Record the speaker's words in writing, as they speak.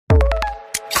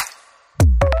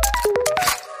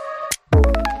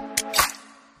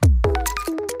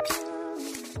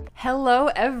Hello,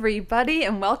 everybody,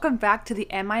 and welcome back to the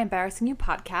Am I Embarrassing You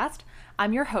podcast.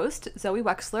 I'm your host, Zoe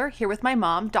Wexler, here with my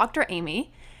mom, Dr.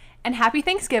 Amy, and happy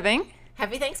Thanksgiving.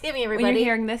 Happy Thanksgiving, everybody. When you're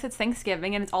hearing this, it's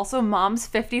Thanksgiving, and it's also Mom's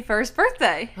 51st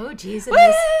birthday. Oh, Jesus.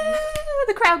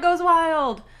 The crowd goes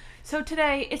wild. So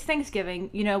today, it's Thanksgiving.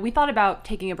 You know, we thought about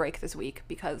taking a break this week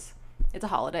because it's a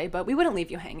holiday, but we wouldn't leave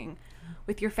you hanging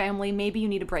with your family. Maybe you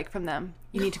need a break from them.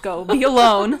 You need to go be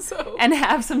alone and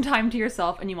have some time to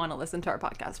yourself, and you want to listen to our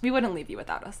podcast. We wouldn't leave you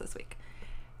without us this week.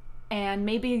 And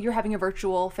maybe you're having a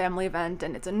virtual family event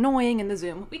and it's annoying in the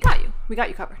Zoom. We got you. We got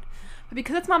you covered. But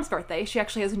because it's Mom's birthday, she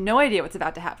actually has no idea what's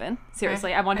about to happen.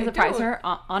 Seriously, I wanted to surprise her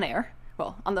on air.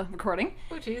 Well, on the recording.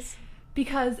 Oh, jeez.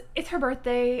 Because it's her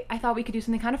birthday, I thought we could do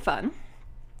something kind of fun.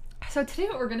 So today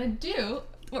what we're going to do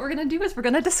is we're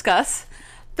going to discuss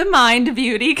the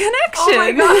mind-beauty connection. Oh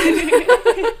my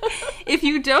God. If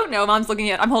you don't know,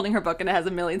 I'm holding her book and it has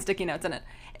a million sticky notes in it.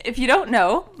 If you don't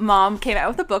know, Mom came out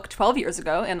with a book 12 years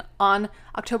ago, and on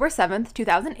October 7th,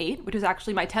 2008, which was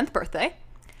actually my 10th birthday,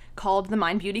 called The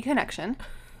Mind-Beauty Connection.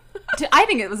 I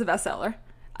think it was a bestseller.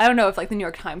 I don't know if the New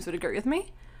York Times would agree with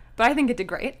me, but I think it did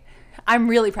great. I'm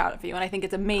really proud of you, and I think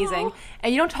it's amazing. Oh.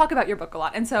 And you don't talk about your book a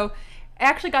lot. And so I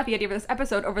actually got the idea for this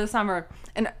episode over the summer,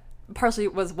 and partially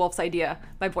was Wolf's idea,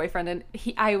 my boyfriend, and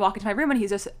I walk into my room and he's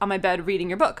just on my bed reading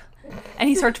your book. And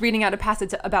he starts reading out a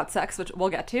passage about sex, which we'll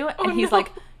get to, and he's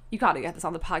like, you gotta get this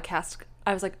on the podcast.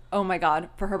 I was like, oh my God,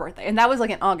 for her birthday. And that was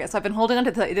in August. So I've been holding on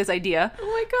to this idea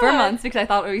for months because I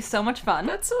thought it would be so much fun.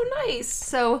 That's so nice.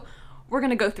 So we're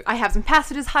gonna go through, I have some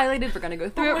passages highlighted, we're gonna go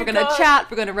through it, we're gonna chat,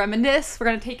 we're gonna reminisce, we're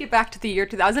gonna take it back to the year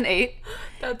 2008.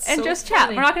 That's and so just funny.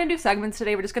 chat. We're not gonna do segments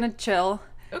today, we're just gonna chill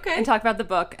and talk about the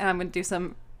book, and I'm gonna do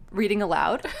some reading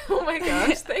aloud. Oh my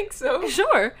gosh, thanks so.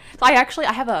 Sure. So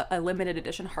I have a limited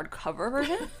edition hardcover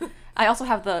version. I also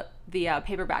have the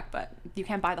paperback, but you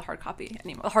can't buy the hard copy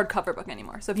anymore, the hardcover book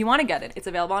anymore. So if you want to get it, it's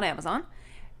available on Amazon,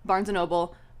 Barnes &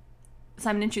 Noble,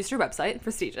 Simon & Schuster website,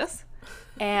 prestigious,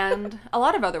 and a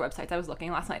lot of other websites. I was looking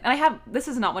last night. And this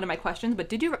is not one of my questions, but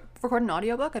did you record an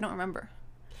audiobook? I don't remember.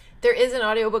 There is an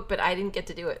audiobook, but I didn't get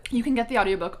to do it. You can get the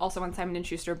audiobook also on Simon &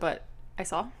 Schuster, but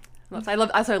I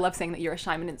love saying that you're a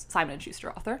Simon &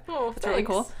 Schuster author. Oh, it's really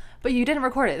cool. But you didn't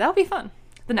record it. That would be fun.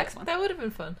 The next one. That would have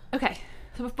been fun. Okay.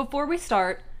 So before we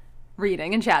start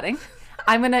reading and chatting,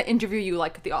 I'm going to interview you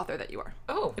like the author that you are.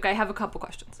 Oh. Okay, I have a couple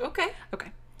questions. Okay.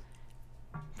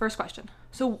 First question.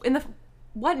 So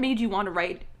what made you want to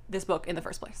write this book in the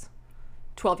first place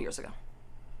 12 years ago?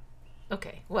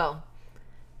 Okay. Well,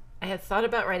 I had thought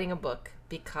about writing a book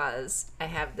because I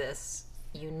have this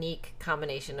unique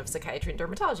combination of psychiatry and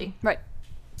dermatology. Right.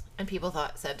 And people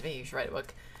said to me, you should write a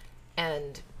book.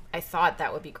 And I thought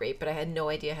that would be great, but I had no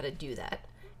idea how to do that.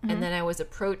 Mm-hmm. And then I was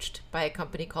approached by a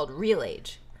company called Real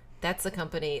Age. That's the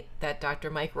company that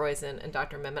Dr. Mike Roizen and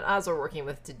Dr. Mehmet Oz are working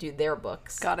with to do their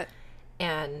books. Got it.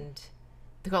 And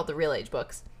they're called the Real Age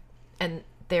books. And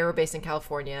they were based in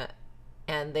California.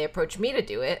 And they approached me to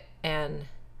do it. And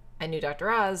I knew Dr.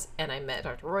 Oz, and I met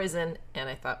Dr. Roizen, and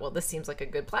I thought, well, this seems like a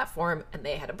good platform. And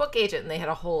they had a book agent, and they had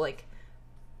a whole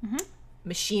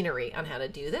machinery on how to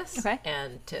do this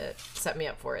and to set me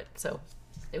up for it. So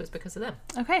it was because of them.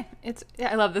 Okay.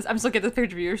 I love this. I'm just looking at this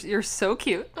picture of you. You're so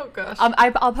cute. Oh, gosh.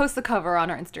 I'll post the cover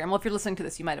on our Instagram. Well, if you're listening to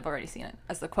this, you might have already seen it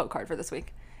as the quote card for this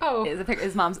week. Oh.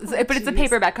 Is Mom's. But it's a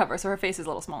paperback cover, so her face is a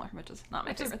little smaller, which is not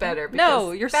my favorite. Which is better.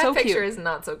 No, you're so cute. That picture is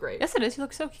not so great. Yes, it is. You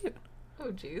look so cute.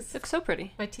 Oh, jeez. You look so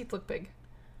pretty. My teeth look big.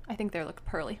 I think they look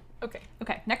pearly. Okay.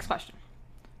 Next question.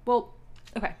 Well,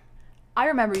 okay. I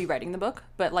remember you writing the book,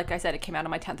 but like I said, it came out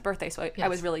on my 10th birthday, so I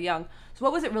was really young. So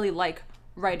what was it really like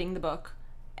writing the book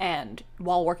and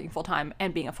while working full-time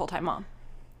and being a full-time mom?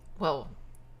 Well,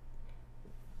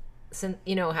 since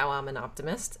you know how I'm an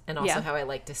optimist and also how I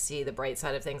like to see the bright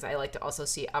side of things, I like to also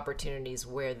see opportunities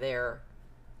where they're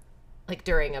like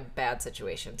during a bad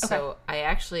situation. Okay. So I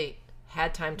actually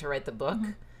had time to write the book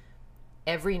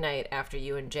every night after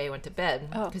you and Jay went to bed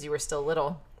because you were still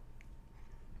little.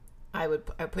 I would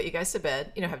put you guys to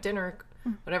bed, have dinner,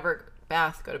 whatever,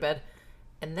 bath, go to bed.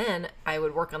 And then I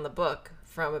would work on the book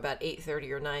from about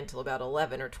 8:30 or 9 till about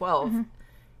 11 or 12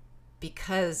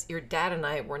 because your dad and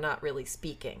I were not really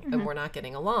speaking and we're not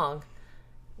getting along.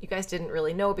 You guys didn't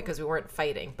really know because we weren't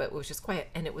fighting, but it was just quiet.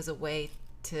 And it was a way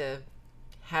to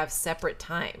have separate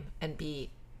time and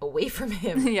be away from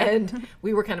him. And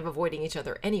we were kind of avoiding each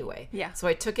other anyway. Yeah. So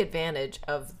I took advantage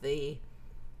of the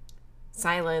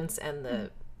silence and the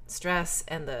stress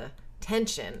and the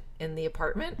tension in the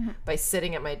apartment by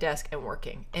sitting at my desk and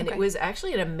working. And it was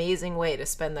actually an amazing way to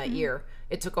spend that year.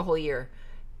 It took a whole year.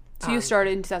 So you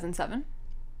started in 2007?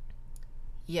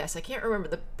 Yes, I can't remember.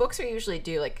 The books are usually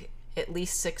due like at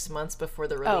least 6 months before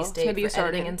the release so date maybe you for started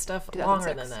editing in and stuff. 2006.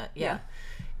 Longer than that, yeah.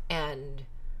 And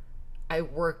I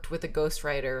worked with a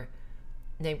ghostwriter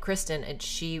named Kristen, and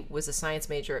she was a science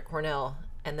major at Cornell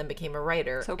and then became a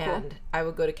writer. So cool. And I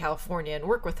would go to California and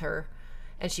work with her,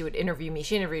 and she would interview me.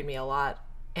 She interviewed me a lot.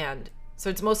 And so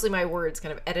it's mostly my words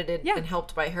kind of edited and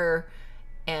helped by her.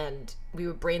 And we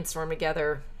would brainstorm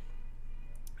together.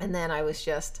 And then I was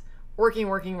just working.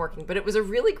 But it was a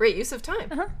really great use of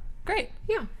time. Great.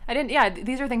 Yeah.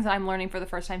 These are things that I'm learning for the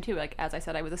first time too. Like, as I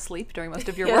said, I was asleep during most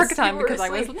of your work time because I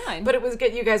was 9. But it was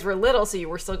good. You guys were little, so you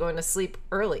were still going to sleep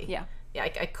early. Yeah. Yeah,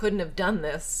 I couldn't have done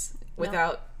this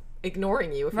without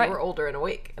ignoring you if you were older and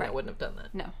awake, and I wouldn't have done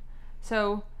that. No.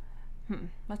 So,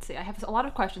 let's see. I have a lot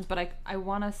of questions, but I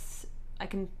want to, I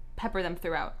can pepper them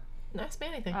throughout. Ask me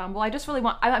anything. Well, I just really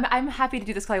want, I'm happy to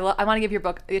do this because I want to give your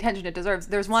book the attention it deserves.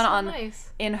 There's one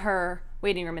in her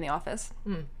waiting room in the office.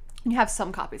 You have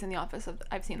some copies in the office.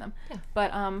 I've seen them. Yeah.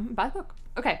 But buy the book.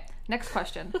 Okay, next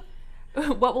question.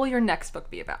 What will your next book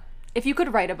be about? If you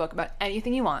could write a book about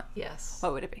anything you want,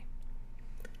 what would it be?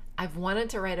 I've wanted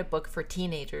to write a book for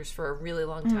teenagers for a really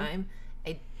long time.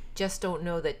 I just don't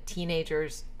know that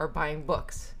teenagers are buying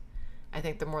books. I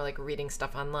think they're more like reading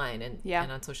stuff online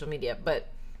and on social media. But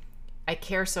I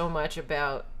care so much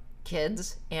about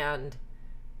kids, and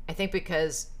I think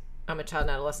because I'm a child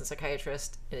and adolescent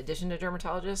psychiatrist in addition to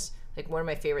dermatologist, like one of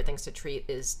my favorite things to treat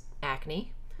is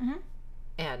acne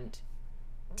and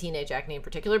teenage acne in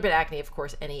particular, but acne, of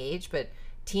course, any age. But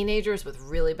teenagers with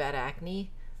really bad acne,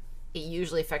 it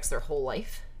usually affects their whole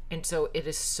life. And so it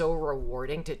is so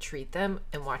rewarding to treat them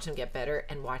and watch them get better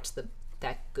and watch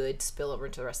that good spill over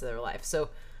into the rest of their life. So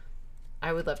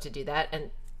I would love to do that.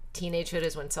 And teenagehood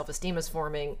is when self-esteem is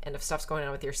forming, and if stuff's going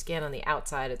on with your skin on the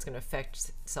outside, it's going to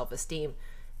affect self-esteem.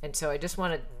 And so I just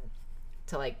wanted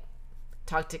to like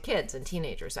talk to kids and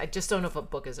teenagers. I just don't know if a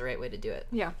book is the right way to do it.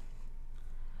 Yeah.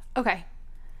 Okay.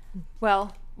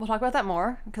 Well, we'll talk about that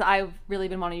more because I've really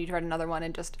been wanting you to write another one,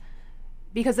 and just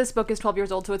because this book is 12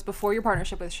 years old, so it's before your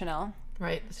partnership with Chanel.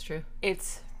 Right, that's true. A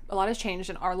lot has changed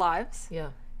in our lives. Yeah.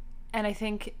 And I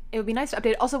think it would be nice to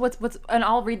update. Also, and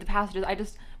I'll read the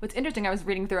passages. What's interesting, I was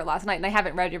reading through it last night, and I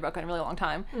haven't read your book in a really long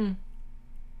time.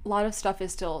 A lot of stuff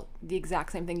is still the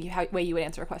exact same thing way you would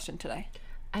answer a question today.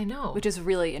 I know. Which is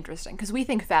really interesting, because we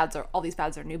think all these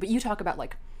fads are new, but you talk about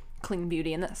like clean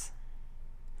beauty in this.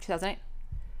 2008.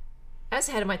 I was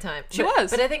ahead of my time. She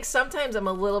was. But I think sometimes I'm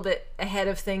a little bit ahead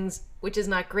of things, which is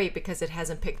not great because it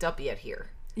hasn't picked up yet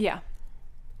here. Yeah.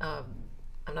 I'm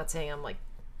not saying I'm like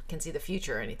can see the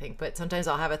future or anything, but sometimes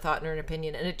I'll have a thought or an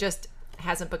opinion and it just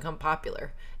hasn't become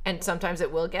popular. And sometimes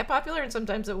it will get popular and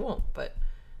sometimes it won't. But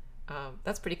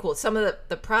that's pretty cool. Some of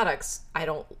the products I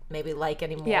don't maybe like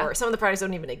anymore. Yeah. Some of the products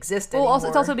don't even exist anymore. Well,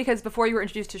 it's also because before you were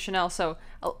introduced to Chanel, so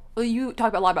you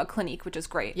talk a lot about Clinique, which is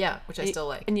great. Yeah, which I still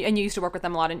like. And you used to work with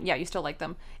them a lot, and yeah, you still like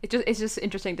them. It's just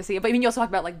interesting to see. But I mean, you also talk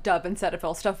about like Dove and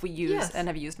Cetaphil, stuff we use and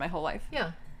have used my whole life.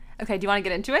 Yeah. Okay, do you want to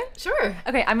get into it? Sure.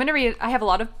 Okay, I'm gonna read. I have a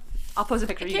lot of. I'll post a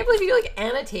picture. I can't believe you like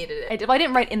annotated it. I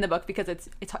didn't write in the book because it's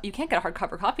you can't get a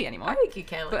hardcover copy anymore. I think you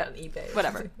can on eBay.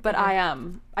 Whatever. But I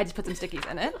just put some stickies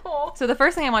in it. Aww. So the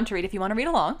first thing I want to read, if you want to read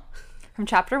along, from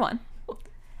chapter 1,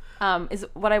 is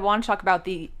what I want to talk about.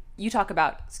 You talk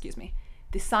about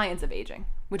the science of aging,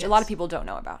 which a lot of people don't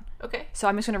know about. Okay. So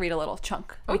I'm just going to read a little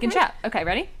chunk. Okay. We can chat. Okay,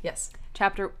 ready? Yes.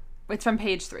 It's from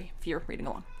page 3, if you're reading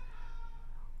along.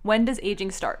 When does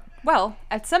aging start? Well,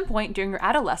 at some point during your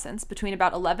adolescence, between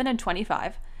about 11 and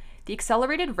 25, the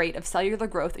accelerated rate of cellular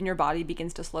growth in your body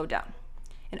begins to slow down.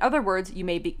 In other words,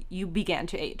 you began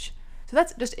to age. So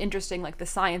that's just interesting, like the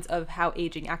science of how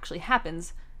aging actually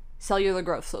happens. Cellular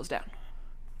growth slows down.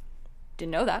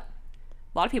 Didn't know that.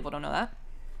 A lot of people don't know that.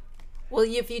 Well,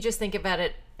 if you just think about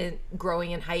it in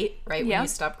growing in height, right? Yeah. When you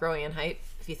stop growing in height,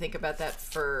 if you think about that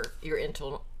for your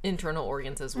internal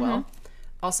organs as well. Mm-hmm.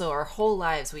 Also, our whole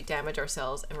lives, we damage our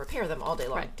cells and repair them all day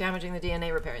long. Right. Damaging the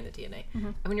DNA, repairing the DNA. Mm-hmm.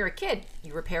 And when you're a kid,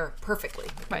 you repair perfectly.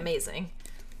 Right. Amazing.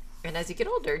 And as you get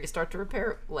older, you start to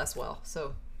repair less well.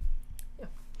 So, yeah.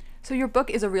 So your book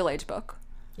is a real age book.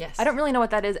 Yes. I don't really know what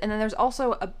that is. And then there's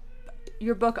also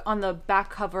your book on the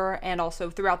back cover, and also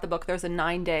throughout the book, there's a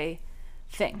 9-day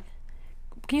thing.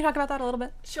 Can you talk about that a little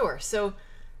bit? Sure. So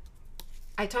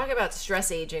I talk about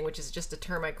stress aging, which is just a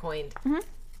term I coined,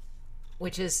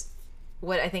 which is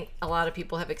what I think a lot of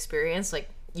people have experienced. Like,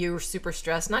 you're super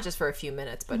stressed, not just for a few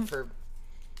minutes, but for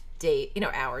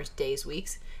hours, days,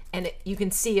 weeks. And you can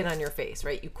see it on your face,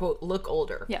 right? You quote, look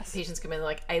older. Yes. Patients come in, they're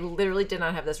like, I literally did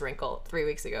not have this wrinkle 3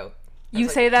 weeks ago. You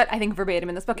say that, I think, verbatim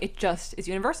in this book. It just is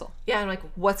universal. Yeah. I'm like,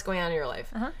 what's going on in your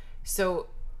life? So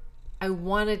I don't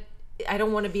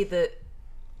want to be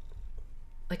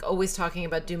like always talking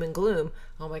about doom and gloom.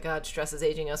 Oh my God, stress is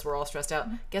aging us. We're all stressed out.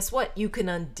 Guess what? You can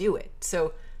undo it.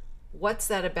 So what's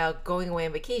that about going away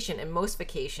on vacation? And most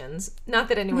vacations, not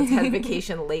that anyone's had a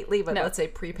vacation lately, but let's say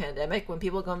pre-pandemic, when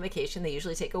people go on vacation, they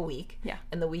usually take a week. Yeah.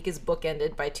 And the week is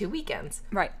bookended by 2 weekends.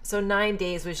 Right. So 9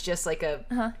 days was just like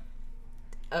a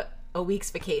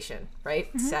week's vacation, right?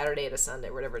 Saturday to Sunday,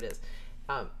 whatever it is.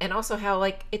 And also how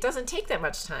like it doesn't take that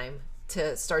much time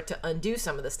to start to undo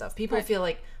some of the stuff. People feel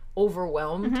like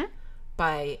overwhelmed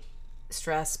by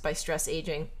stress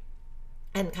aging,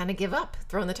 and kind of give up,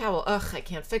 throw in the towel. Ugh, I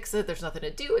can't fix it. There's nothing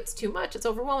to do. It's too much. It's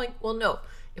overwhelming. Well, no.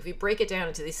 If we break it down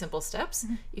into these simple steps,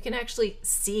 you can actually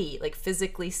see, like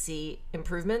physically see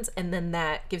improvements. And then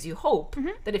that gives you hope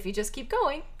that if you just keep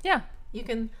going, you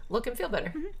can look and feel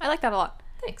better. I like that a lot.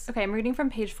 Thanks. Okay, I'm reading from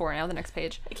page 4 now, the next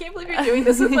page. I can't believe you're doing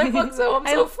this with my book, Zoe. I'm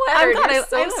so flattered. You're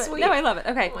so sweet. No, I love it.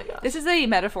 Okay. Oh my gosh. This is a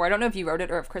metaphor. I don't know if you wrote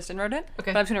it or if Kristen wrote it.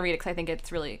 Okay. But I'm just going to read it because I think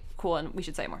it's really cool and we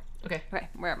should say more. Okay. Okay,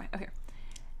 where am I? Oh, here.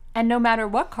 And no matter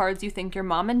what cards you think your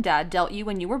mom and dad dealt you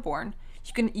when you were born,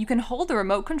 you can hold the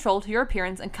remote control to your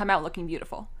appearance and come out looking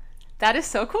beautiful. That is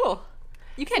so cool.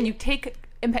 You can.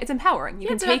 It's empowering. You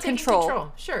can take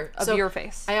control Sure. of your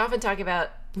face. I often talk about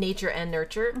nature and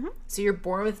nurture. So you're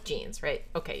born with genes, right?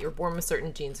 Okay, you're born with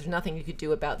certain genes. There's nothing you could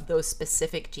do about those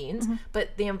specific genes,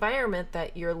 but the environment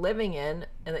that you're living in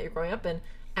and that you're growing up in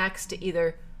acts to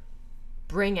either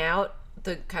bring out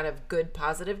the kind of good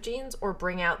positive genes or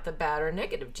bring out the bad or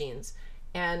negative genes.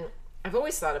 And I've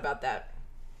always thought about that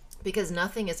because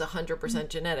nothing is 100%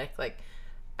 genetic. Like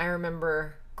I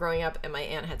remember growing up and my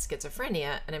aunt had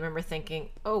schizophrenia, and I remember thinking,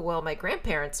 oh, well, my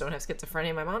grandparents don't have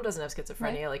schizophrenia. My mom doesn't have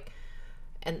schizophrenia. Like,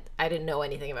 and I didn't know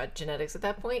anything about genetics at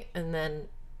that point. And then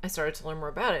I started to learn more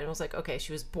about it, and it was like, okay,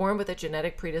 she was born with a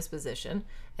genetic predisposition,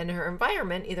 and her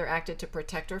environment either acted to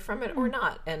protect her from it or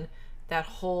not. And that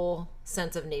whole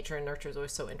sense of nature and nurture is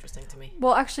always so interesting to me.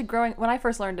 Well, actually, when I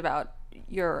first learned about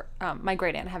your my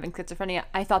great aunt having schizophrenia,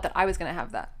 I thought that I was going to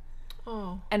have that.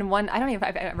 Oh. And I don't even know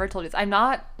if I've ever told you this. I'm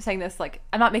not saying this like,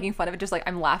 I'm not making fun of it, just like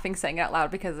I'm laughing saying it out loud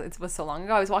because it was so long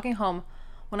ago. I was walking home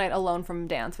one night alone from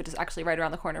dance, which is actually right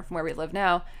around the corner from where we live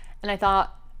now. And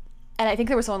I think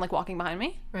there was someone like walking behind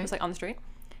me. Right. It was like on the street.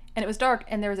 And it was dark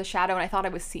and there was a shadow and I thought I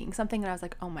was seeing something and I was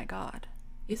like, oh my God.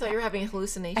 You thought you were having a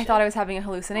hallucination? I thought I was having a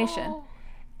hallucination. Oh.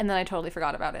 And then I totally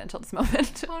forgot about it until this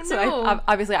moment. Oh, no. So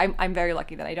obviously I'm very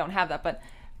lucky that I don't have that, but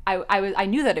I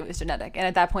knew that it was genetic. And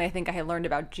at that point, I think I had learned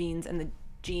about genes in the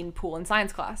gene pool in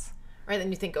science class. Right,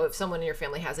 then you think, oh, if someone in your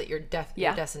family has it, you're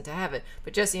destined to have it.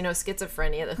 But just,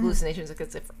 schizophrenia, the hallucinations of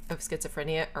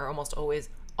schizophrenia are almost always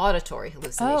auditory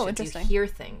hallucinations. Oh, interesting. You hear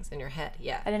things in your head.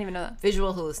 Yeah. I didn't even know that.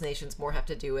 Visual hallucinations more have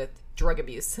to do with drug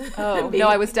abuse. Oh, no,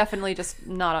 I was definitely just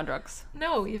not on drugs.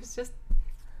 No, it was just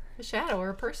a shadow or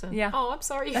a person. Yeah. Oh, I'm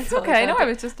sorry. That's okay. No, I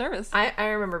was just nervous. I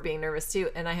remember being nervous too,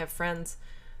 and I have friends,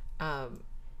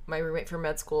 my roommate from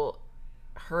med school,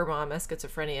 her mom has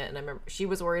schizophrenia, and I remember she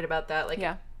was worried about that. Like,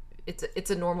 yeah. It's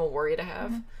a normal worry to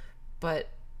have, but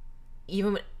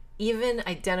even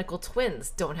identical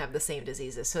twins don't have the same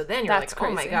diseases. So then you're like,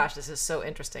 crazy. Oh my gosh, this is so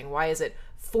interesting. Why is it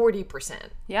 40%?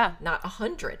 Yeah, not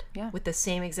 100. Yeah, with the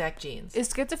same exact genes. Is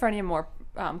schizophrenia more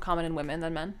common in women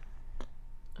than men?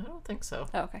 I don't think so.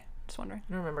 Oh, okay, just wondering.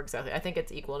 I don't remember exactly. I think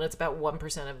it's equal, and it's about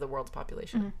 1% of the world's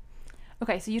population.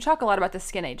 Okay, so you talk a lot about the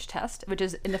skin age test, which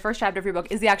is in the first chapter of your book,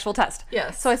 is the actual test.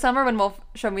 Yes. So Summer and Wolf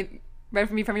read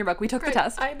for me from your book. We took the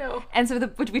test. I know. And so,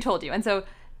 which we told you. And so,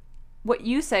 what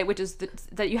you say, which is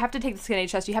that you have to take the skin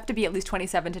age test, you have to be at least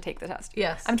 27 to take the test.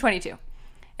 Yes. I'm 22.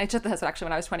 I took the test actually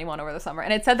when I was 21 over the summer.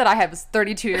 And it said that I have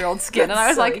 32-year-old skin. And I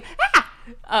was like,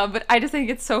 ah! But I just think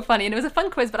it's so funny. And it was a fun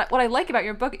quiz. But what I like about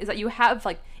your book is that you have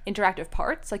like interactive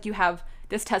parts. Like you have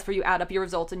this test where you add up your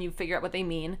results and you figure out what they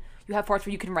mean. You have parts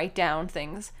where you can write down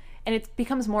things. And it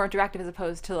becomes more interactive as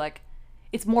opposed to like,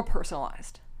 it's more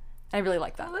personalized. I really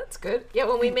like that. Oh, that's good. Yeah,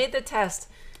 when we made the test,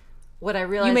 what I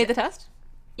realized... You made the test?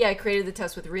 Yeah, I created the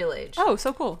test with Real Age. Oh,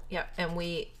 so cool. Yeah, and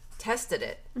we tested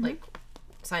it, like,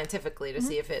 scientifically to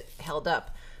see if it held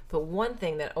up. But one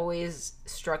thing that always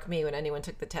struck me when anyone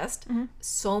took the test,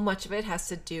 so much of it has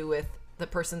to do with the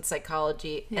person's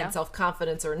psychology and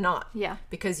self-confidence or not. Yeah.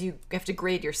 Because you have to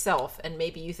grade yourself, and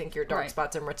maybe you think your dark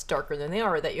spots are much darker than they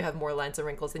are, or that you have more lines and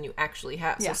wrinkles than you actually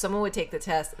have. So someone would take the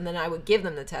test, and then I would give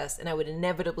them the test, and I would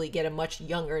inevitably get a much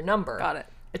younger number. Got it.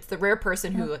 It's the rare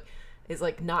person who is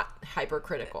like not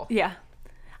hypercritical. Yeah.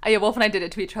 Wolf and I did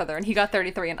it to each other, and he got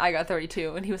 33 and I got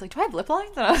 32, and he was like, do I have lip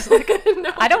lines? And I was like,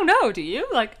 no. I don't know. Do you?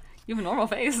 Like, you have a normal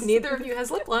face. Neither of you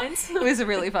has lip lines. It was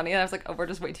really funny, and I was like, oh, we're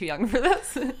just way too young for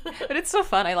this. But it's so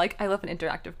fun. I love an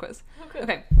interactive quiz.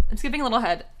 Okay. I'm skipping a little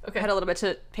ahead a little bit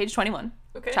to page 21,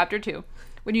 chapter 2,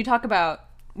 when you talk about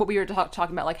what we were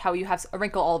talking about, like how you have a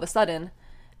wrinkle all of a sudden,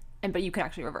 but you can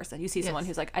actually reverse it. You see someone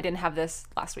who's like, I didn't have this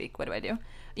last week. What do I do? And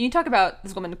you talk about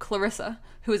this woman, Clarissa,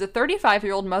 who is a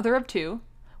 35-year-old mother of 2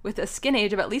 with a skin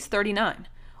age of at least 39.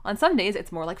 On some days,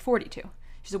 it's more like 42.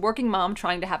 She's a working mom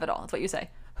trying to have it all. That's what you say.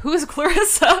 Who's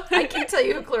Clarissa? I can't tell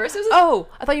you who Clarissa is. Oh,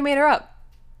 I thought you made her up.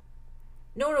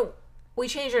 No. We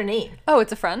changed her name. Oh,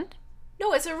 it's a friend?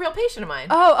 No, it's a real patient of mine.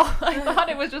 Oh, I thought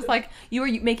it was just like you were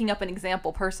making up an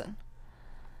example person.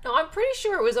 No, I'm pretty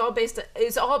sure it was all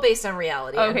based on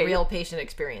reality and real patient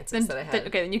experiences that I had.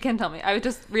 Okay, then you can tell me. I was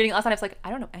just reading last night. I was like, I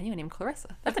don't know anyone named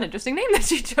Clarissa. That's an interesting name that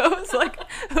she chose. Like,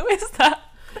 who is that?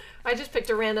 I just picked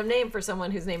a random name for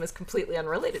someone whose name is completely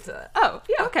unrelated to that. Oh,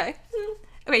 yeah. Okay.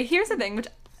 Okay, here's the thing, which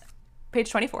page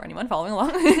 24, anyone following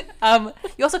along.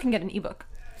 You also can get an ebook.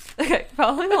 Okay,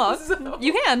 following along.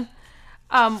 You can.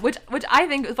 Which I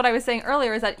think is what I was saying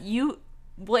earlier, is that you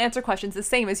will answer questions the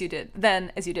same as you did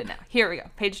then as you did now. Here we go.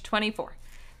 Page 24.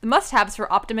 The must-haves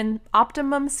for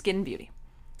optimum skin beauty.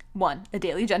 1, a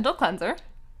daily gentle cleanser.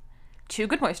 2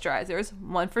 good moisturizers,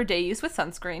 1 for day use with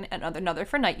sunscreen and another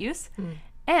for night use.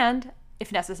 And,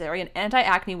 if necessary, an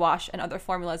anti-acne wash and other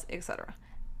formulas, etc.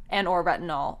 And or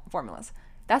retinol formulas.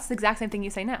 That's the exact same thing you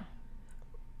say now.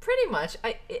 Pretty much.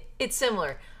 It's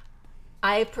similar.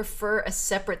 I prefer a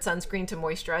separate sunscreen to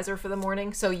moisturizer for the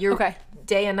morning. So your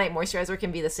day and night moisturizer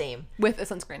can be the same. With a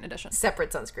sunscreen addition.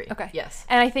 Separate sunscreen. Okay. Yes.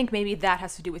 And I think maybe that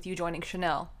has to do with you joining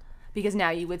Chanel. Because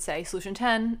now you would say Solution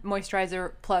 10,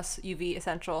 moisturizer plus UV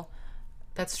essential.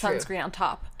 That's true. Sunscreen on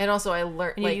top. And also I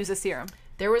learned... And you use a serum.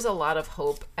 There was a lot of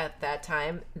hope at that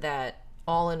time that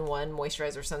all-in-one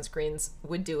moisturizer sunscreens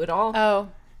would do it all. Oh.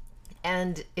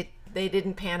 And they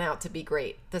didn't pan out to be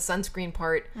great. The sunscreen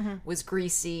part was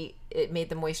greasy. It made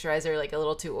the moisturizer like a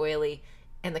little too oily,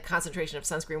 and the concentration of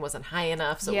sunscreen wasn't high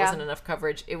enough, so it wasn't enough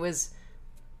coverage. It was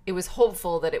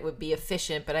hopeful that it would be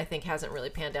efficient, but I think hasn't really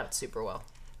panned out super well.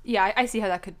 Yeah, I see how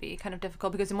that could be kind of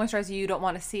difficult, because the moisturizer, you don't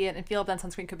want to see it, and feel then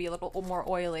sunscreen could be a little more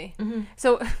oily.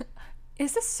 So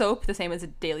is this soap the same as a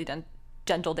daily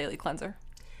gentle daily cleanser?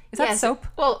 Is that soap?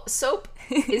 Well, soap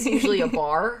is usually a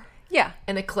bar. Yeah.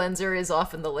 And a cleanser is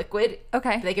often the liquid.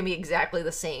 Okay. They can be exactly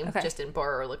the same, just in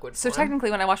bar or liquid form. So technically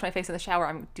when I wash my face in the shower,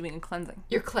 I'm doing a cleansing.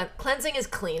 Your cleansing is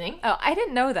cleaning. Oh, I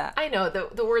didn't know that. I know.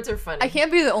 The words are funny. I can't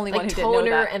be the only one who didn't know that.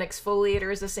 Toner and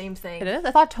exfoliator is the same thing. It is?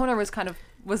 I thought toner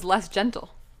was less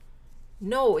gentle.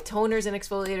 No, toners and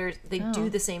exfoliators, they do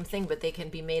the same thing, but they can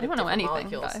be made of different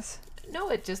molecules. Guys. No,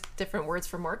 it's just different words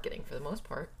for marketing for the most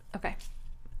part. Okay.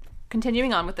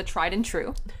 Continuing on with the tried and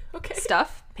true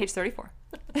stuff, page 34.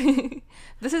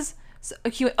 This is a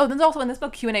Q. Oh, there's also in this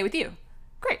book Q&A with you.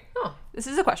 Great. Oh. This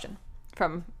is a question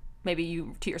from maybe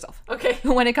you to yourself. Okay.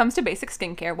 When it comes to basic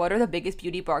skincare, what are the biggest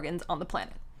beauty bargains on the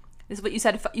planet? This is what you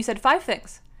said. You said 5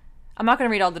 things. I'm not going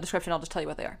to read all the description. I'll just tell you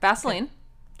what they are. Vaseline,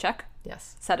 check.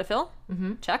 Yes. Cetaphil,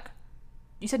 check.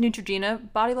 You said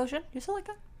Neutrogena body lotion. You still like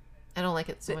that? I don't like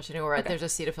it so much anymore. Okay. There's a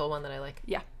Cetaphil one that I like.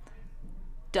 Yeah.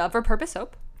 Dove or Purpose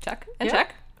soap, check and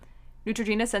check.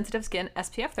 Neutrogena sensitive skin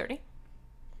SPF 30.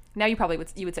 Now you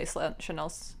would say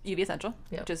Chanel's UV Essential,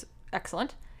 which is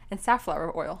excellent, and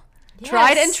safflower oil. Yes,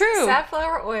 tried and true.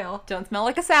 Safflower oil. Don't smell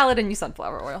like a salad and use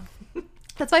sunflower oil.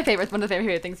 That's my favorite. One of the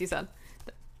favorite things you said.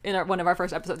 In one of our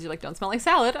first episodes, you're like, don't smell like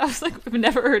salad. I was like, I've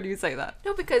never heard you say that.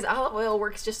 No, because olive oil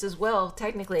works just as well,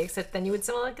 technically, except then you would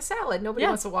smell like a salad. Nobody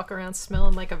wants to walk around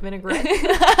smelling like a vinaigrette.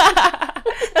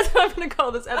 That's what I'm going to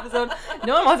call this episode.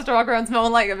 No one wants to walk around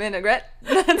smelling like a vinaigrette.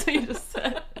 That's what you just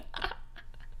said.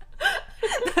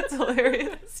 That's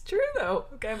hilarious. It's true, though.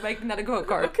 Okay, I'm making that a quote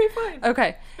card. Okay,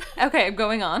 fine. Okay,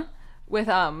 going on with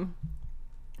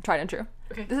tried and true.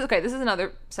 This is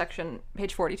another section,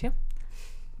 page 42.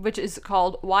 Which is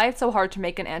called Why It's So Hard to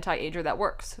Make an Anti-Ager That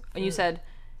Works. And you said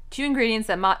 2 ingredients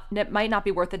that might not be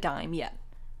worth a dime yet.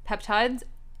 Peptides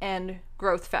and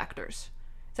growth factors.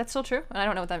 Is that still true? I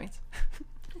don't know what that means.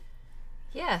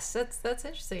 Yes, that's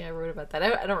interesting. I wrote about that.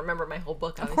 I don't remember my whole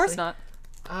book, obviously. Of course not.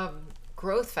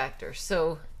 Growth factors.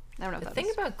 So I don't know what the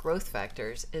thing about growth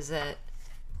factors is that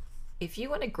if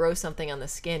you want to grow something on the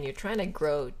skin, you're trying to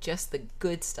grow just the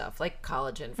good stuff, like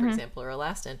collagen, for example, or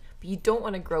elastin, but you don't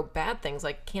want to grow bad things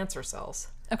like cancer cells.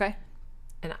 Okay.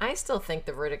 And I still think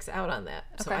the verdict's out on that.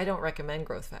 So I don't recommend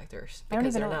growth factors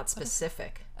because they're not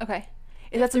specific. Okay.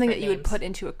 Is that something that you would put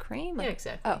into a cream? Yeah,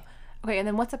 exactly. Oh, okay. And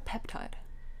then what's a peptide?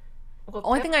 Well,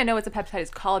 only thing I know is a peptide is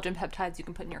collagen peptides you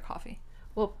can put in your coffee.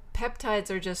 Well,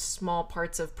 peptides are just small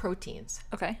parts of proteins.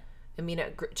 Okay.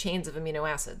 Chains of amino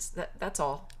acids. That's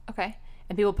all. Okay.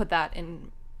 And people put that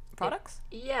in products?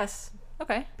 Yes.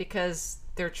 Okay. Because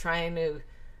they're trying to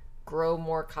grow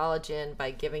more collagen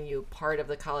by giving you part of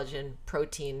the collagen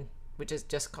protein, which is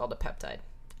just called a peptide.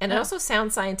 And it also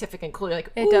sounds scientific and cool. You're like,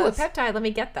 It ooh, does. a peptide, let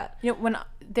me get that. You know, when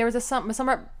there was a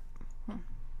summer,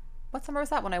 what summer was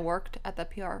that when I worked at the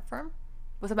PR firm?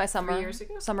 Was it my summer? 3 years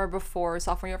ago? Summer before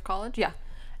sophomore year of college? Yeah.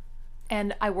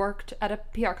 And I worked at a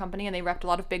PR company, and they repped a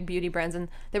lot of big beauty brands. And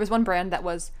there was one brand that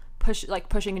was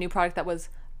pushing a new product that was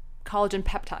collagen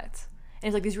peptides. And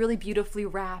it's like these really beautifully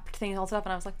wrapped things and all stuff.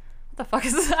 And I was like, what the fuck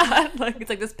is that? Like, it's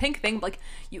like this pink thing. Like,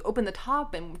 you open the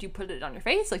top, and do you put it on your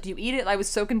face? Like, do you eat it? I was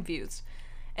so confused.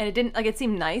 And it didn't, like, it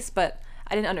seemed nice, but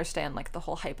I didn't understand, like, the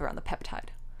whole hype around the peptide.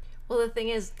 Well, the thing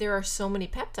is, there are so many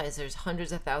peptides. There's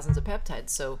hundreds of thousands of peptides.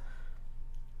 So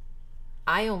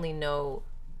I only know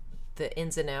the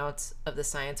ins and outs of the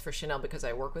science for Chanel because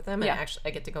I work with them. Yeah. And actually, I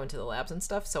get to go into the labs and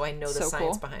stuff. So I know the So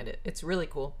science cool. behind it. It's really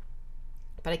cool.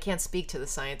 But I can't speak to the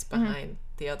science behind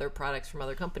the other products from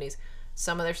other companies.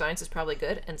 Some of their science is probably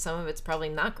good, and some of it's probably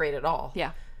not great at all.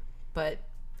 Yeah. But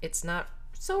it's not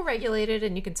so regulated,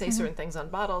 and you can say certain things on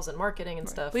bottles and marketing and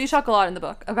stuff. But you talk a lot in the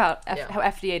book about Yeah. how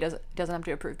FDA doesn't have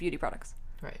to approve beauty products,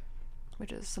 Right.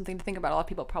 which is something to think about. A lot of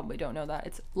people probably don't know that.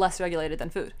 It's less regulated than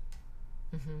food.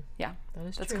 Yeah. That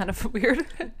is That's true. kind of weird.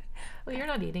 Well, you're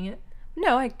not eating it.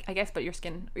 No, I guess, but your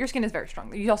skin is very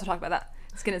strong. You also talk about that.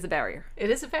 Skin is a barrier. It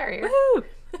is a barrier. Woo!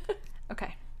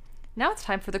 Okay. Now it's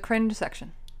time for the cringe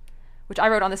section, which I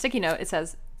wrote on the sticky note. It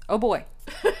says, oh boy.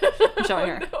 I'm showing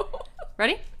her. No.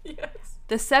 Ready? Yes.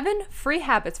 The 7 free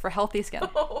habits for healthy skin.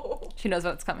 Oh. She knows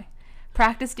what's coming.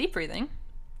 Practice deep breathing.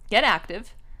 Get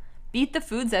active. Beat the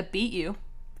foods that beat you.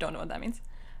 Don't know what that means.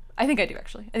 I think I do,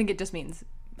 actually. I think it just means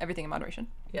everything in moderation.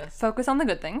 Yes. Focus on the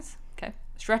good things. Okay.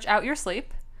 Stretch out your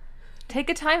sleep. Take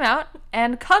a time out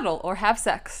and cuddle or have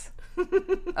sex.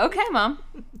 Okay, Mom.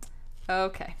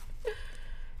 Okay.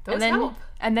 Those help.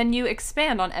 And then you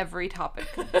expand on every topic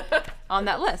on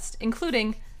that list,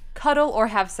 including cuddle or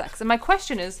have sex. And my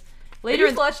question is, Are later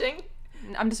you blushing?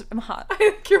 I'm hot. I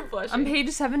think you're blushing. On page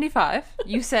 75,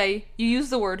 you use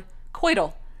the word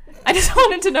coital. I just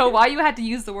wanted to know why you had to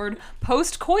use the word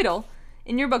post-coital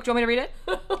in your book. Do you want me to read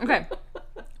it? Okay.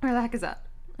 Where the heck is that?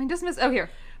 I just missed. Oh, here.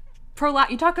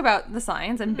 You talk about the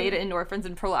signs and beta endorphins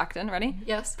and prolactin. Ready?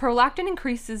 Yes. Prolactin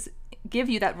increases, give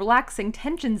you that relaxing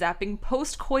tension zapping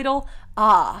post-coital Ew.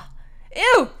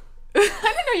 I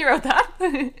didn't know you wrote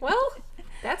that. Well,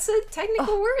 that's a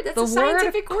technical word. That's The a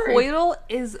scientific word. coital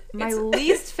is my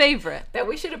least favorite. That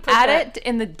we should have put Add that. it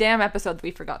in the damn episode that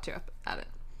we forgot to add it.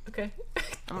 Okay.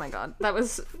 Oh my god,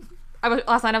 last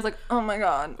night I was like, oh my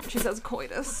god, she says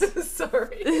coitus.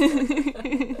 Sorry.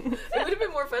 It would have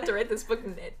been more fun to write this book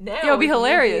now. Yeah, it would be with me being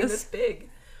hilarious. This big.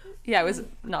 Yeah, it was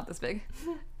not this big.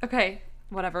 Okay,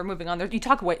 whatever. Moving on. She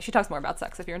talks more about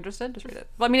sex. If you're interested, just read it.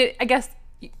 Well, I mean, I guess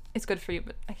it's good for you,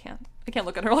 but I can't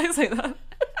look at her while I say that.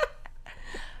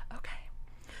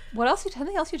 Okay.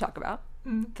 Something else you talk about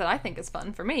that I think is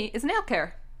fun for me is nail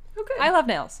care. Okay. I love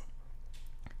nails.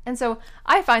 And so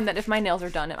I find that if my nails are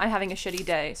done, if I'm having a shitty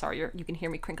day, sorry, you can hear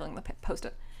me crinkling the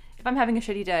Post-it. If I'm having a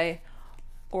shitty day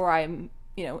or I'm,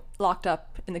 locked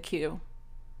up in the queue,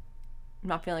 I'm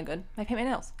not feeling good, I paint my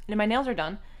nails. And if my nails are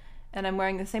done and I'm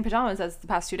wearing the same pajamas as the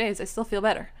past 2 days, I still feel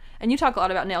better. And you talk a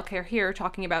lot about nail care here,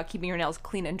 talking about keeping your nails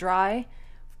clean and dry.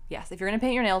 Yes, if you're going to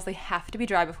paint your nails, they have to be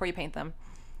dry before you paint them.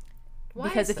 Why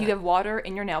because is if you that? have water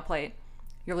in your nail plate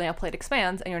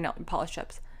expands and your nail polish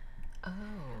chips. Oh.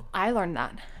 I learned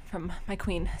that from my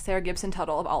queen, Sarah Gibson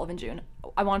Tuttle of Olive and June.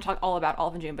 I want to talk all about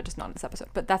Olive and June, but just not in this episode.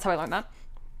 But that's how I learned that.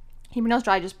 Keep your nails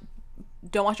dry. Just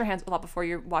don't wash your hands a lot before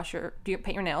you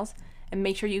paint your nails. And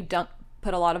make sure you don't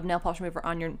put a lot of nail polish remover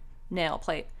on your nail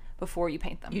plate before you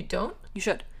paint them. You don't? You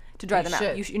should. To dry them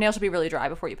out. Your nails should be really dry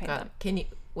before you paint them.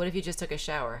 What if you just took a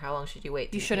shower? How long should you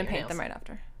wait? You shouldn't your paint them nails? right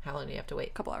after. How long do you have to wait?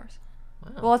 A couple hours.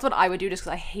 Wow. Well, that's what I would do just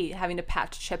because I hate having to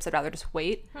patch chips. I'd rather just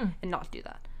wait and not do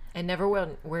that. I never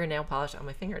wear nail polish on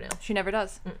my fingernails. She never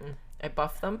does. I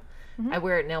buff them. I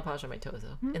wear nail polish on my toes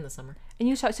though in the summer. And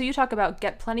you talk about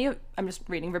get plenty of, I'm just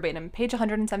reading verbatim, page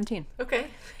 117. Okay.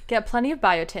 Get plenty of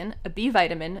biotin, a B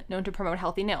vitamin known to promote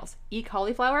healthy nails. Eat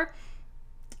cauliflower.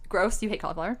 Gross, you hate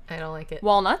cauliflower. I don't like it.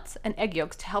 Walnuts and egg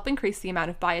yolks to help increase the amount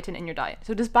of biotin in your diet.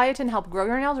 So does biotin help grow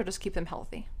your nails or just keep them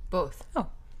healthy? Both. Oh.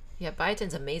 Yeah,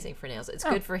 biotin's amazing for nails. It's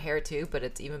good for hair too, but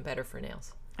it's even better for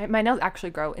nails. My nails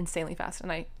actually grow insanely fast,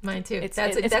 and Mine too. It's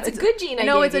That's a good gene.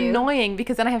 No, it's annoying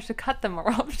because then I have to cut them more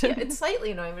often. Yeah, it's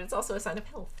slightly annoying, but it's also a sign of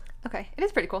health. Okay, it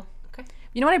is pretty cool. Okay.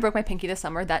 You know when I broke my pinky this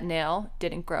summer, that nail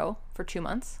didn't grow for 2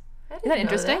 months. Isn't that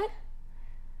interesting?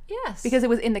 Yes. Because it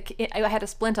was I had a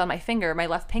splint on my finger, my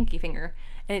left pinky finger,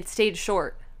 and it stayed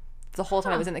short the whole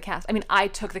time I was in the cast. I mean, I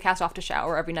took the cast off to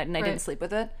shower every night, and I didn't sleep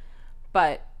with it,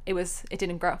 but it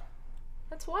didn't grow.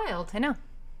 That's wild. I know.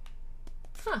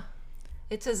 Huh.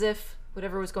 It's as if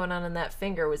whatever was going on in that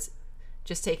finger was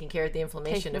just taking care of the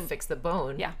inflammation to fix the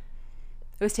bone. Yeah.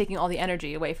 It was taking all the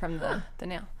energy away from the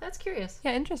nail. That's curious.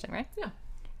 Yeah, interesting, right? Yeah.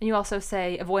 And you also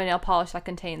say avoid nail polish that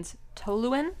contains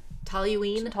toluene,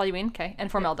 okay,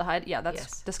 and formaldehyde. Yeah,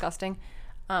 that's disgusting.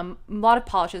 A lot of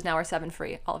polishes now are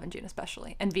 7-free, Olive and June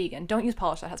especially, and vegan. Don't use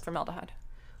polish that has formaldehyde.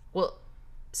 Well,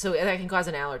 so that can cause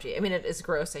an allergy. I mean, it is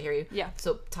gross. I hear you. Yeah.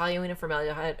 So toluene and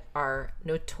formaldehyde are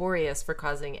notorious for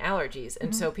causing allergies,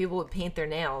 and so people would paint their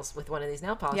nails with one of these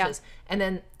nail polishes, and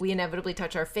then we inevitably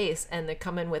touch our face, and they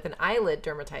come in with an eyelid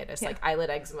dermatitis, like eyelid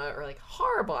eczema or like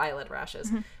horrible eyelid rashes.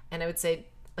 And I would say,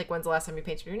 like, when's the last time you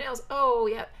painted your nails? Oh,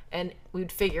 yeah. And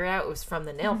we'd figure out it was from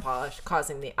the nail polish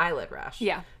causing the eyelid rash.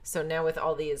 Yeah. So now with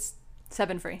all these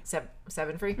 7-free.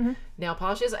 7-free nail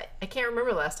polishes, I can't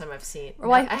remember the last time I've seen.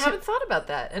 Well, I haven't thought about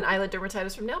that. An eyelid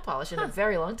dermatitis from nail polish in a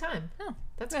very long time. Oh,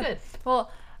 that's good.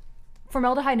 Well,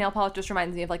 formaldehyde nail polish just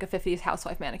reminds me of like a 50s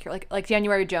housewife manicure, like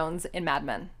January Jones in Mad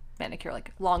Men manicure,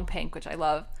 like long pink, which I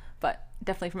love, but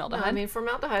definitely formaldehyde. No, I mean,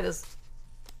 formaldehyde is,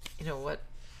 what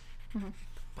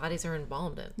bodies are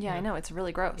embalmed in. Yeah, I know. It's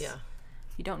really gross. Yeah.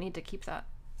 You don't need to keep that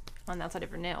on the outside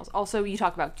of your nails. Also, you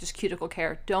talk about just cuticle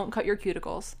care. Don't cut your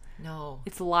cuticles. No.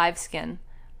 It's live skin,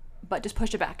 but just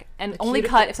push it back. And only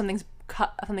cut if something's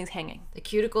hanging. The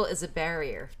cuticle is a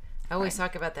barrier. I always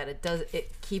talk about that.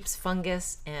 It keeps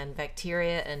fungus and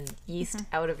bacteria and yeast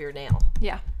out of your nail.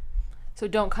 Yeah. So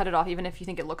don't cut it off, even if you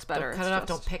think it looks better. Don't cut it off.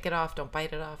 Don't pick it off. Don't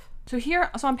bite it off. So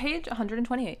on page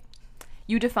 128,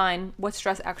 you define what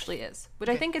stress actually is, which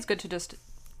I think is good to just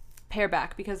pare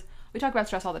back, because we talk about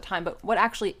stress all the time, but what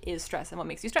actually is stress and what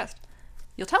makes you stressed?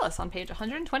 You'll tell us on page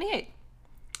 128.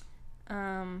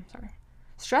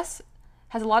 Stress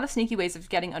has a lot of sneaky ways of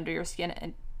getting under your skin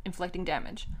and inflicting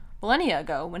damage. Millennia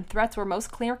ago, when threats were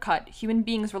most clear-cut, human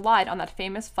beings relied on that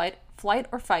famous flight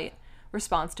or fight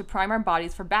response to prime our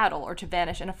bodies for battle or to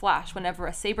vanish in a flash whenever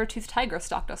a saber-toothed tiger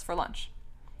stalked us for lunch.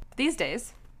 These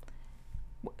days,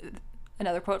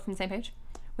 another quote from the same page,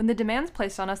 when the demands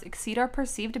placed on us exceed our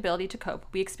perceived ability to cope,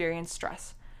 we experience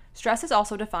stress. Stress is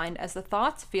also defined as the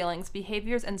thoughts, feelings,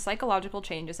 behaviors, and psychological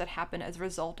changes that happen as a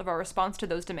result of our response to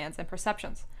those demands and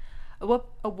perceptions. A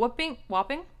whopping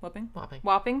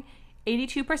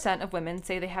 82% of women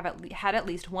say they have had at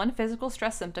least one physical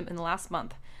stress symptom in the last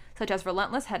month, such as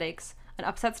relentless headaches, an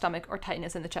upset stomach, or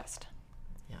tightness in the chest.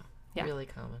 Yeah. Really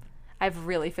common. I have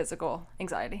really physical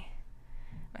anxiety.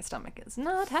 My stomach is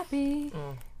not happy.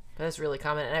 But it's really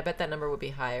common, and I bet that number would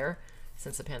be higher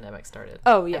since the pandemic started.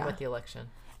 Oh, yeah. And with the election.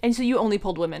 And so you only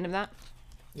pulled women in that?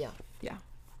 Yeah. Yeah.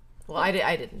 Well, I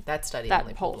didn't. That study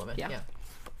only pulled women. Yeah.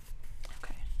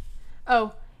 Okay.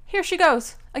 Oh, here she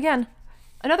goes. Again,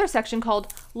 another section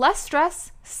called Less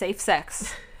Stress, Safe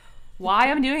Sex. Why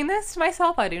I'm doing this to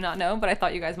myself, I do not know, but I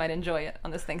thought you guys might enjoy it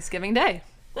on this Thanksgiving Day.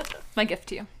 My gift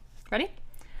to you. Ready?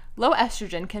 Low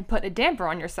estrogen can put a damper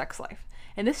on your sex life,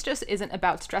 and this just isn't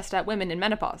about stressed out women in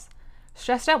menopause.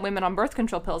 Stressed out women on birth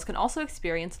control pills can also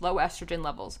experience low estrogen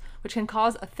levels, which can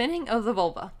cause a thinning of the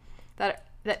vulva, that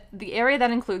the area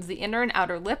that includes the inner and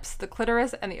outer lips, the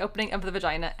clitoris, and the opening of the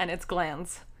vagina and its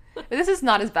glands. But this is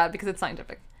not as bad because it's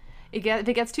scientific. If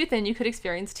it gets too thin, you could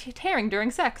experience tearing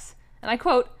during sex. And I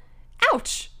quote,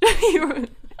 "Ouch!"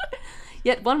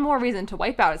 Yet one more reason to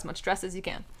wipe out as much stress as you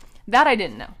can. That I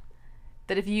didn't know.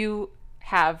 That if you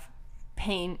have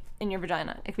pain in your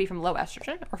vagina, it could be from low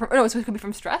estrogen, so it could be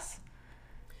from stress.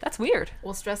 That's weird.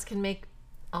 Well, stress can make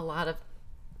a lot of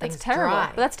things That's terrible.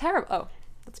 dry. That's terrible. Oh,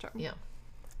 that's terrible. Yeah.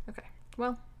 Okay.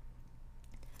 Well,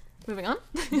 moving on.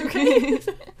 Okay.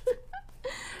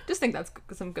 Just think that's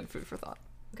some good food for thought.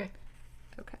 Okay.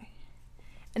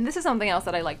 And this is something else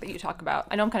that I like that you talk about.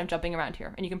 I know I'm kind of jumping around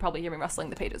here, and you can probably hear me rustling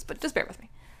the pages, but just bear with me.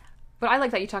 What I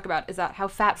like that you talk about is that how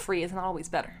fat-free is not always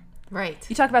better. Right.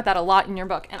 You talk about that a lot in your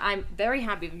book, and I'm very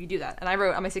happy if you do that. And I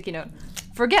wrote on my sticky note,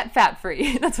 forget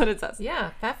fat-free. That's what it says. Yeah,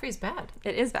 fat-free is bad.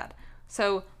 It is bad.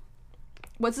 So,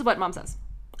 this is what Mom says.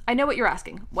 I know what you're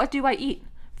asking. What do I eat?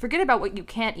 Forget about what you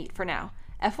can't eat for now.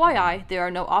 FYI, there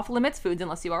are no off-limits foods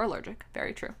unless you are allergic.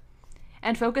 Very true.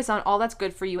 And focus on all that's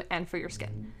good for you and for your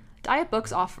skin. Diet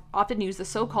books often use the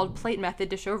so-called plate method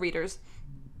to show readers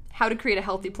how to create a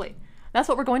healthy plate. That's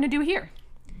what we're going to do here.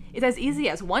 It's as easy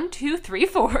as 1, 2, 3,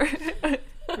 4.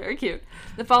 Very cute.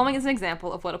 The following is an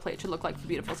example of what a plate should look like for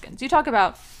beautiful skin. So you talk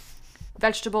about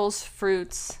vegetables,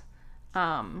 fruits,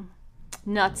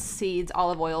 nuts, seeds,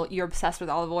 olive oil. You're obsessed with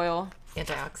olive oil.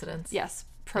 Antioxidants. Yes.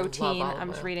 Protein. I'm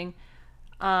just reading.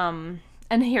 And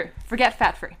here, forget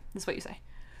fat-free. This is what you say.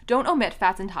 Don't omit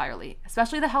fats entirely,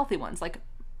 especially the healthy ones like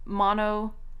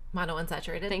monounsaturated.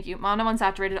 Monounsaturated. Thank you.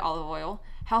 Monounsaturated olive oil,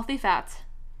 healthy fats,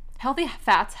 Healthy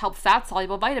fats help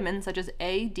fat-soluble vitamins such as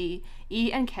A, D,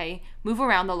 E, and K move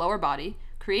around the lower body,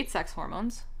 create sex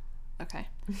hormones. Okay.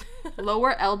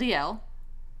 Lower LDL,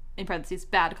 in parentheses,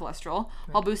 bad cholesterol,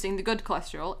 while boosting the good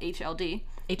cholesterol, HLD.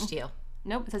 HDL.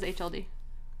 Nope, it says HLD.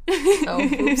 Oh,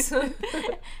 oops.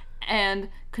 And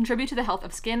contribute to the health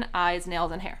of skin, eyes,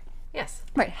 nails, and hair. Yes.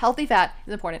 Right. Healthy fat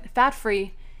is important.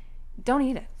 Fat-free, don't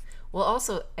eat it. Well,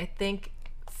 also, I think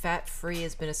fat-free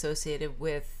has been associated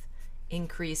with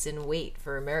increase in weight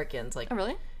for Americans. Like, Oh,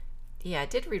 really? yeah, I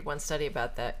did read one study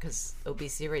about that because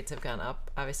obesity rates have gone up,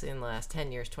 obviously, in the last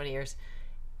 10 years, 20 years.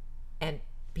 And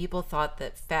people thought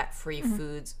that fat-free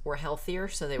foods were healthier,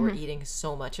 so they were eating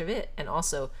so much of it. And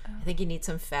also, I think you need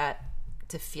some fat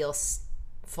to feel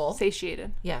full.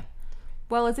 Satiated. Yeah.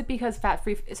 Well, is it because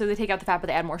fat-free, so they take out the fat but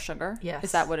they add more sugar? Yes.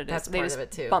 Is that what it is? That's They part just of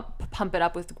it, too. Pump it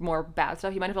up with more bad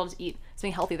stuff. You might as well just eat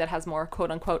something healthy that has more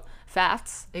quote-unquote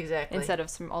fats. Exactly. Instead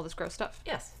of all this gross stuff.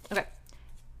 Yes. Okay.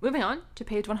 Moving on to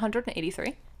page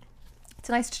 183. It's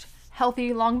a nice,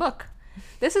 healthy, long book.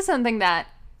 This is something that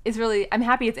is really, I'm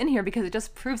happy it's in here because it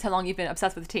just proves how long you've been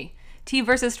obsessed with tea. Tea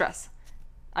versus stress.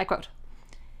 I quote.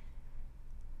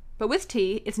 But with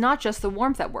tea, it's not just the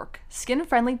warmth at work.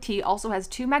 Skin-friendly tea also has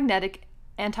 2 magnetic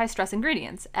anti-stress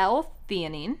ingredients,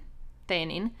 L-theanine,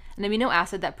 an amino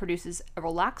acid that produces a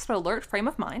relaxed but alert frame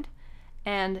of mind,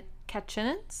 and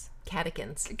catechins. Okay,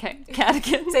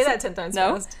 catechins. Say that 10 times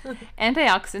fast.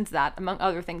 Antioxidants that, among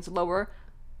other things, lower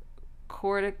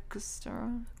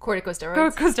corticosterone,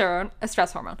 a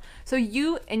stress hormone. So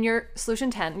you, in your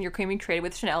solution 10, in your cream you created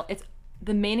with Chanel, it's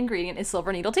the main ingredient is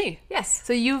silver needle tea. Yes.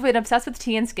 So you've been obsessed with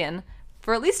tea and skin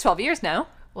for at least 12 years now.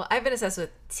 Well, I've been obsessed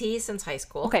with tea since high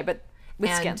school. Okay, but with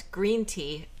and skin. green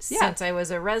tea since I was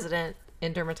a resident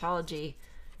in dermatology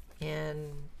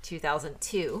in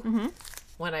 2002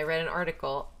 when I read an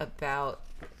article about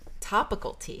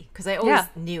topical tea because I always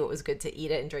knew it was good to eat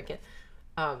it and drink it.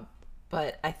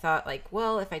 But I thought like,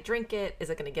 well, if I drink it, is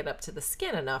it going to get up to the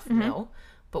skin enough? No.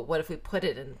 But what if we put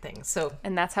it in things?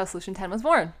 And that's how Solution 10 was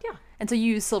born. Yeah. And so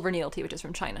you use silver needle tea, which is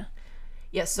from China.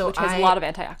 Yeah, so which has a lot of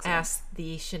antioxidants. I asked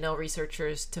the Chanel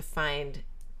researchers to find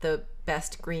the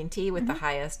best green tea with the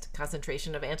highest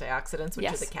concentration of antioxidants, which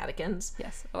are the catechins.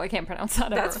 Yes. Oh, I can't pronounce that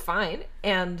That's fine.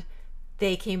 And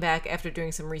they came back after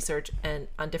doing some research and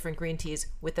on different green teas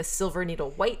with a silver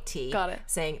needle white tea. Got it.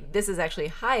 Saying this is actually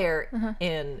higher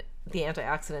in the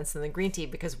antioxidants than the green tea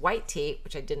because white tea,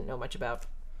 which I didn't know much about,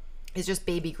 is just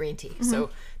baby green tea.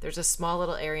 So there's a small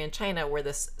little area in China where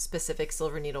this specific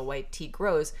silver needle white tea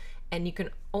grows, and you can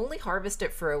only harvest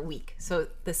it for a week. So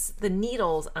the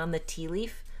needles on the tea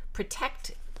leaf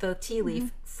protect the tea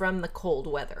leaf from the cold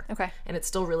weather. Okay. And it's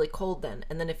still really cold then.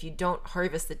 And then if you don't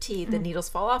harvest the tea, the needles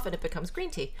fall off and it becomes green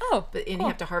tea. Oh, and you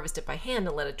have to harvest it by hand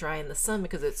and let it dry in the sun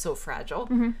because it's so fragile.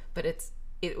 But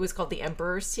it was called the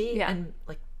Emperor's tea. Yeah. And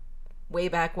like way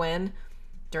back when,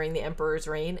 during the Emperor's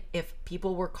reign, if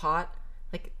people were caught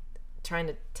like trying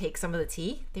to take some of the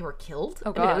tea, they were killed.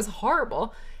 Oh God. I mean, it was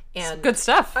horrible. And it's good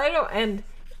stuff. I know. And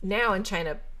now in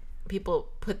China, people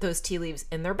put those tea leaves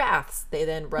in their baths. They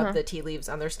then rub the tea leaves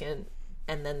on their skin,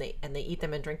 and then they eat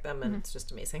them and drink them, and it's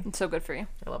just amazing. It's so good for you.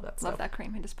 I love that stuff. Love that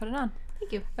cream. I just put it on.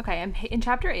 Thank you. Okay, I'm in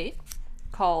chapter 8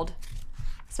 called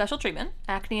Special Treatment,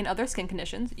 Acne and Other Skin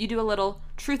Conditions. You do a little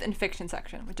truth and fiction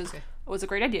section, which was a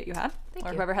great idea you had. Thank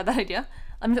you. Whoever had that idea.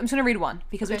 I'm just going to read one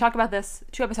because we talked about this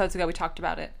 2 episodes ago. We talked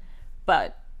about it,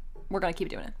 but we're going to keep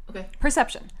doing it. Okay.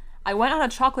 Perception. I went on a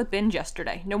chocolate binge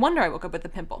yesterday. No wonder I woke up with a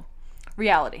pimple.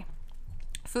 Reality.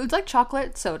 Foods like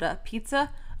chocolate, soda, pizza.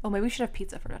 Oh, maybe we should have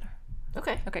pizza for dinner.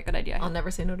 Okay. Okay, good idea. I'll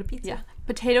never say no to pizza. Yeah.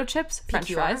 Potato chips, French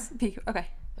PQR? fries. Okay.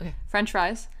 French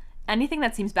fries. Anything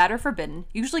that seems bad or forbidden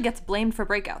usually gets blamed for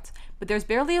breakouts, but there's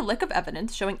barely a lick of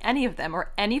evidence showing any of them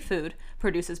or any food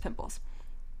produces pimples.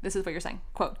 This is what you're saying.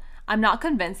 Quote, I'm not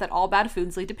convinced that all bad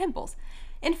foods lead to pimples.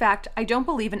 In fact, I don't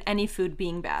believe in any food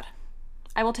being bad.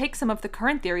 I will take some of the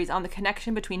current theories on the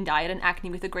connection between diet and acne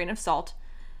with a grain of salt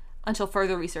until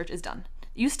further research is done.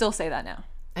 You still say that now.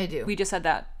 I do. We just said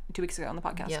that 2 weeks ago on the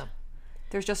podcast. Yeah.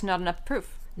 There's just not enough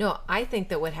proof. No, I think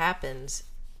that what happens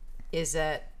is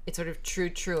that it's sort of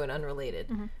true, and unrelated.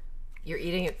 You're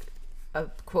eating a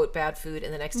quote bad food,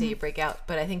 and the next day you break out.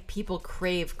 But I think people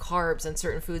crave carbs and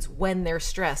certain foods when they're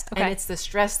stressed, and it's the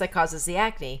stress that causes the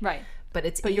acne. Right. But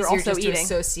it's But easier you're also just to eating.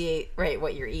 associate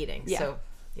what you're eating. Yeah. So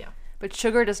yeah. But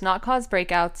sugar does not cause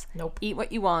breakouts. Nope. Eat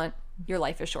what you want. Your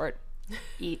life is short.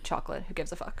 Eat chocolate. Who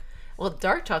gives a fuck? Well,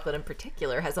 dark chocolate in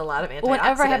particular has a lot of antioxidants.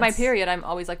 Whenever I have my period, I'm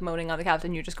always like moaning on the couch,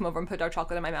 and you just come over and put dark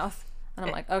chocolate in my mouth, and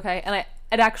I'm like, okay, and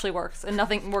it actually works, and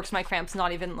nothing works my cramps,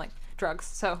 not even like drugs.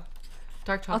 So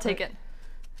Dark chocolate. I'll take it.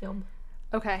 Yum.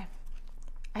 Okay.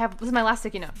 This is my last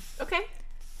sticky note. Okay.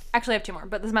 Actually, I have 2 more,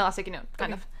 but this is my last sticky note,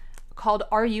 kind of. Called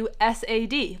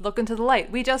RUSAD, Look Into the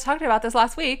Light. We just talked about this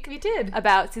last week. We did.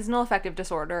 About seasonal affective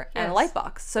disorder and light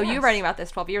box. So you were writing about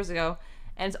this 12 years ago,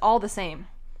 and it's all the same.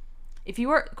 If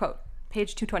you are, quote,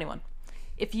 page 221.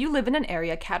 If you live in an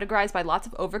area categorized by lots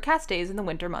of overcast days in the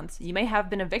winter months, you may have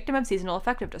been a victim of seasonal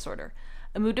affective disorder,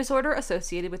 a mood disorder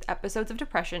associated with episodes of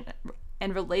depression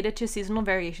and related to seasonal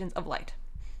variations of light.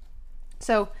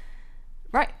 So,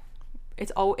 right.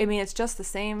 It's just the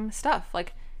same stuff.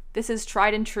 Like, this is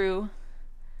tried and true.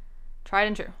 Tried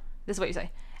and true. This is what you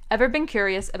say. Ever been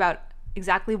curious about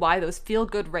exactly why those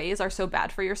feel-good rays are so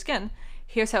bad for your skin?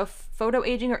 Here's how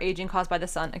photoaging or aging caused by the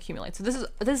sun accumulates. So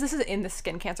this is in the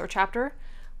skin cancer chapter,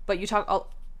 but you talk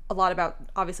a lot about,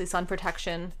 obviously, sun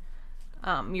protection,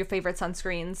 your favorite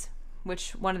sunscreens,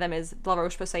 which one of them is La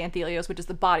Roche-Posay and Helios, which is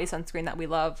the body sunscreen that we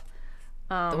love.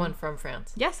 The one from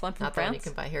France. Yes, one from Not France. the one you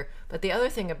can buy here. But the other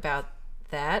thing about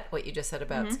that, what you just said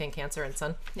about skin cancer and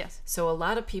sun. Yes. So a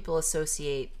lot of people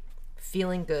associate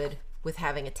feeling good with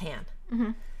having a tan.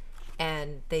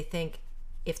 And they think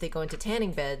if they go into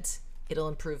tanning beds, it'll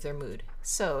improve their mood.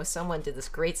 So someone did this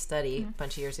great study a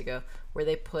bunch of years ago where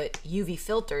they put UV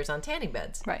filters on tanning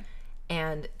beds. Right.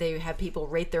 And they had people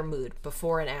rate their mood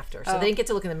before and after. So they didn't get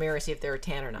to look in the mirror, see if they were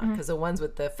tan or not, because the ones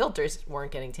with the filters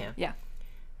weren't getting tan. Yeah.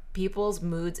 People's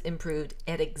moods improved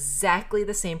at exactly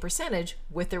the same percentage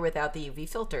with or without the UV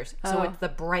filters. So it's the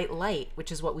bright light, which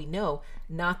is what we know,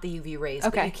 not the UV rays.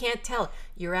 Okay. But you can't tell.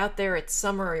 You're out there, it's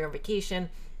summer or you're on vacation,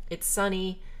 it's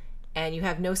sunny, and you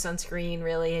have no sunscreen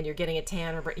really, and you're getting a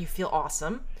tan, or you feel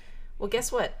awesome. Well,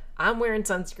 guess what? I'm wearing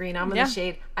sunscreen. I'm in the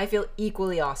shade. I feel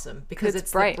equally awesome because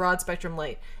it's bright. the broad spectrum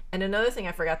light. And another thing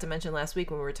I forgot to mention last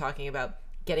week when we were talking about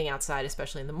getting outside,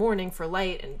 especially in the morning for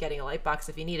light and getting a light box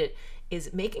if you need it,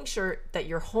 is making sure that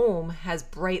your home has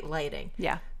bright lighting.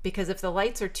 Yeah. Because if the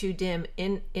lights are too dim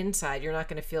inside, you're not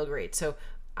going to feel great. So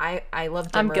I love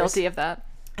dimmers. I'm guilty of that.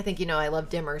 I think, I love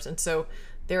dimmers. And so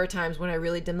there are times when I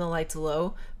really dim the lights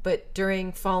low, but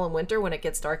during fall and winter when it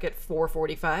gets dark at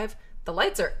 4:45, the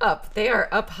lights are up. They are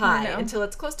up high until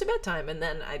it's close to bedtime, and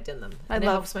then I dim them. I and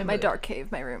love it helps my mood. dark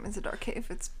cave. My room is a dark cave.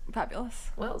 It's fabulous.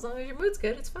 Well, as long as your mood's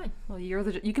good, it's fine. Well, you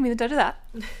can be the judge of that.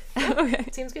 Okay.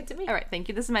 Seems good to me. All right, thank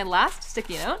you. This is my last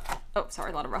sticky note. Oh,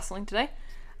 sorry, a lot of rustling today.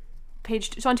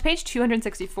 So on page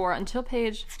 264 until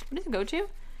page, what does it go to?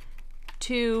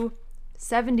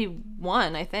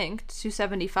 271, I think,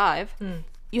 275.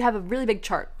 You have a really big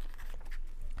chart.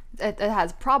 It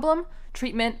has problem,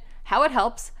 treatment, how it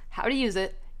helps, how to use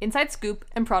it, inside scoop,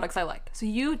 and products I like. So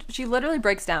she literally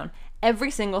breaks down every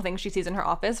single thing she sees in her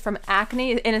office, from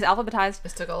acne, and is alphabetized.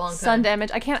 This took a long time. Sun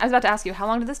damage. I was about to ask you, how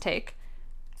long did this take?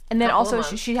 And then also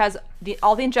she has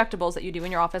all the injectables that you do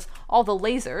in your office, all the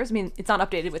lasers. I mean, it's not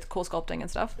updated with cool sculpting and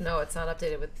stuff. No, it's not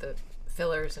updated with the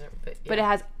fillers and everything. But it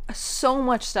has so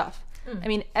much stuff. I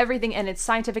mean, everything, and it's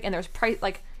scientific, and there's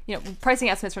pricing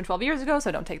estimates from 12 years ago,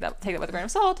 so don't take that with a grain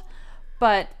of salt.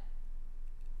 But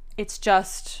it's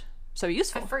just so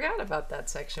useful. I forgot about that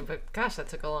section, but gosh, that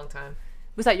took a long time.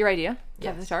 Was that your idea? To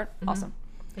have Yes. the chart? Awesome.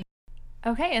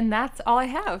 Okay, and that's all I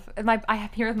have. I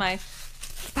have here with my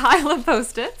pile of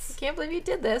Post-its. Can't believe you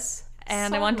did this.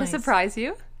 And So I want nice. to surprise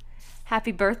you.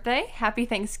 Happy birthday. Happy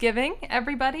Thanksgiving,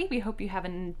 everybody. We hope you have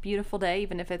a beautiful day,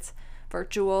 even if it's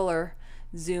virtual or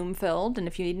Zoom filled. And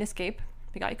if you need an escape,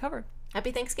 we got you covered.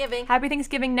 Happy Thanksgiving. Happy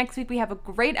Thanksgiving. Next week we have a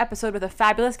great episode with a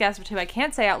fabulous guest, who I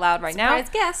can't say out loud right now. Surprise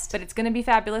guest. But it's going to be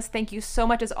fabulous. Thank you so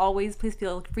much as always. Please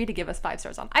feel free to give us 5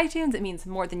 stars on iTunes. It means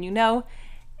more than you know.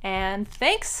 And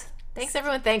thanks. Thanks,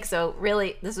 everyone. Thanks. So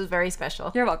really, this was very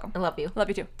special. You're welcome. I love you. Love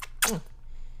you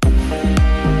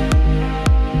too.